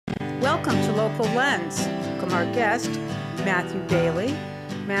Welcome to Local Lens. Welcome our guest, Matthew Bailey.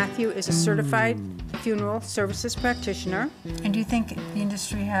 Matthew is a certified funeral services practitioner. And do you think the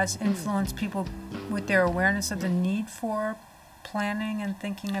industry has influenced people with their awareness of the need for planning and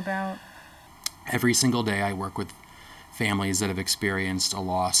thinking about? Every single day I work with families that have experienced a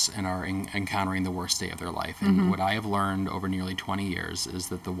loss and are encountering the worst day of their life. And what I have learned over nearly 20 years is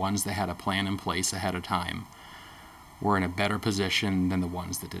that the ones that had a plan in place ahead of time were in a better position than the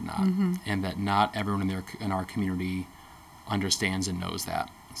ones that did not. And that not everyone in our community understands and knows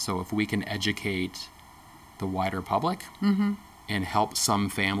that. So if we can educate the wider public and help some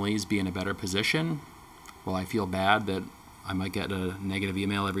families be in a better position, well, I feel bad that I might get a negative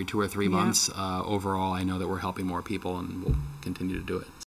email every 2 or 3 months. Overall, I know that we're helping more people, and we'll continue to do it.